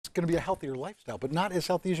going to be a healthier lifestyle, but not as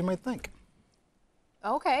healthy as you might think.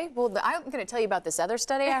 Okay, well, I'm going to tell you about this other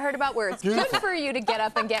study I heard about where it's good for you to get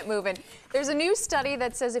up and get moving. There's a new study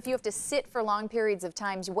that says if you have to sit for long periods of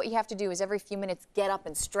time, what you have to do is every few minutes get up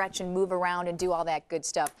and stretch and move around and do all that good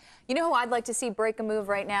stuff. You know who I'd like to see break a move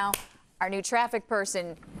right now? Our new traffic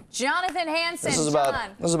person, Jonathon Hansen. This is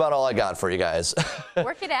about all I got for you guys.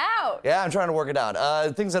 Work it out. Yeah, I'm trying to work it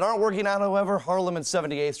out. Things that aren't working out, however, Harlem and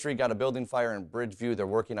 78th Street got a building fire in Bridgeview. They're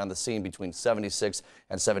working on the scene between 76th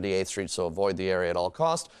and 78th Street, so avoid the area at all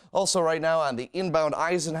costs. Also, right now on the inbound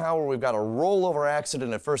Eisenhower, we've got a rollover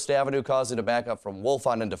accident at First Avenue causing a backup from Wolf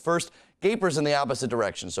on into First. Gapers in the opposite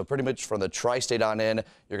direction, so pretty much from the tri-state on in,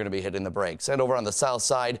 you're going to be hitting the brakes. And over on the south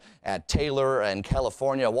side at Taylor and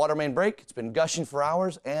California, water main break. It's been gushing for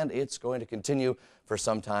hours, and it's going to continue for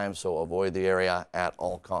some time, so avoid the area at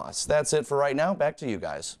all costs. That's it for right now. Back to you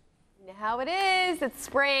guys. You know how it is. It's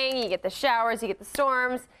spring. You get the showers, you get the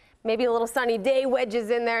storms. Maybe a little sunny day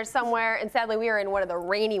wedges in there somewhere. And sadly, we are in one of the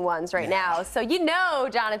rainy ones right now. So you know,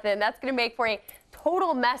 Jonathan, that's going to make for a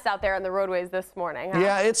total mess out there on the roadways this morning. Huh?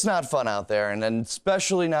 Yeah, it's not fun out there, and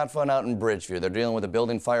especially not fun out in Bridgeview. They're dealing with a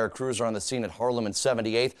building fire. Crews are on the scene at Harlem and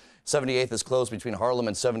 78th. 78th is closed between Harlem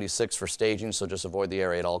and 76 for staging, so just avoid the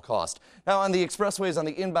area at all costs. Now on the expressways on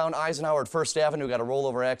the inbound Eisenhower at First Avenue, got a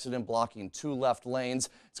rollover accident blocking 2 left lanes.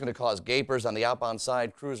 It's going to cause gapers on the outbound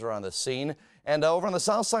side. Crews are on the scene. And over on the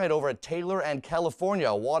south side, over at Taylor and California,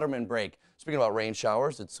 a waterman break. Speaking about rain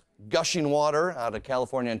showers, it's gushing water out of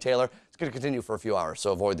California and Taylor. It's going to continue for a few hours,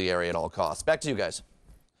 so avoid the area at all costs. Back to you guys.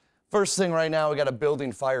 First thing right now, we got a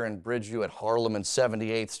building fire in Bridgeview at Harlem and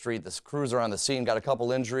 78th Street. This crews are on the scene, got a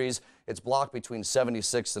couple injuries. It's blocked between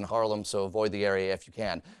 76th and Harlem, so avoid the area if you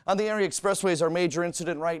can. On the area expressways, our major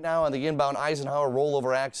incident right now on the inbound Eisenhower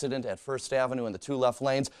rollover accident at First Avenue in the 2 left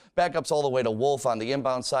lanes. Backups all the way to Wolf on the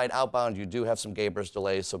inbound side. Outbound, you do have some gapers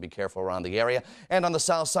delays, so be careful around the area. And on the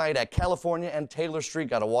south side at California and Taylor Street,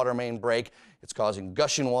 got a water main break. It's causing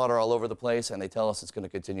gushing water all over the place, and they tell us it's going to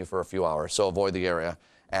continue for a few hours, so avoid the area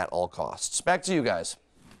at all costs. Back to you guys.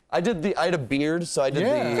 I had a beard, so I did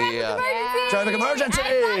the traffic emergency.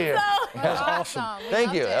 That was awesome.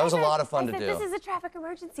 Thank you. That was a lot of fun to do. This is a traffic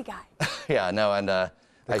emergency guy. Yeah, no, and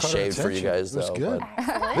I shaved for you guys, though. It was good.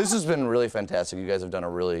 This has been really fantastic. You guys have done a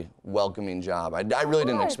really welcoming job. I really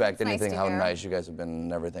didn't expect anything, how nice you guys have been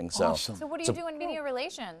and everything. Awesome. So what do you do in media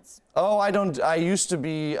relations? Oh, I used to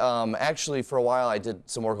be, actually for a while I did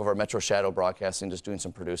some work over at Metro Shadow Broadcasting, just doing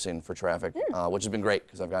some producing for traffic, which has been great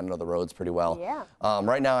because I've gotten to know the roads pretty well. Yeah.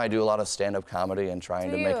 Right now I do a lot of stand-up comedy and trying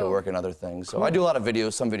to make it work in other things. So I do a lot of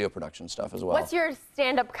videos, some video production stuff as well. What's your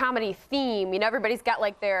stand-up comedy theme? You know, everybody's got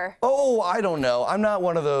like their... Oh, I don't know. I'm not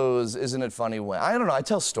one of those, isn't it funny when... I don't know. I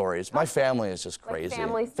tell stories. My family is just crazy.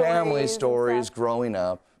 Like family stories growing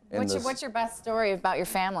up. What's your best story about your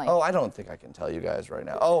family? Oh, I don't think I can tell you guys right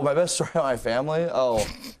now. Oh, my best story about my family? Oh,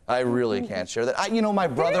 I really can't share that. You know, my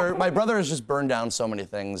brother has just burned down so many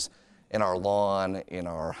things in our lawn, in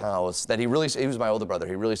our house, that he was my older brother.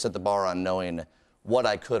 He really set the bar on knowing what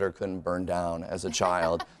I could or couldn't burn down as a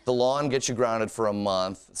child. The lawn gets you grounded for a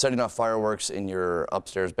month. Setting off fireworks in your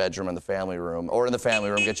upstairs bedroom in the family room, or in the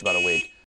family room, gets you about a week.